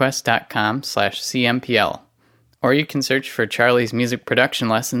composerquest.com/CMPL, or you can search for Charlie's Music Production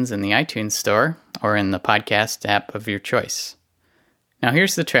Lessons in the iTunes Store or in the podcast app of your choice. Now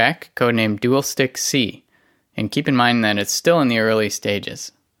here's the track, codenamed Dual Stick C, and keep in mind that it's still in the early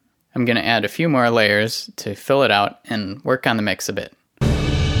stages. I'm going to add a few more layers to fill it out and work on the mix a bit.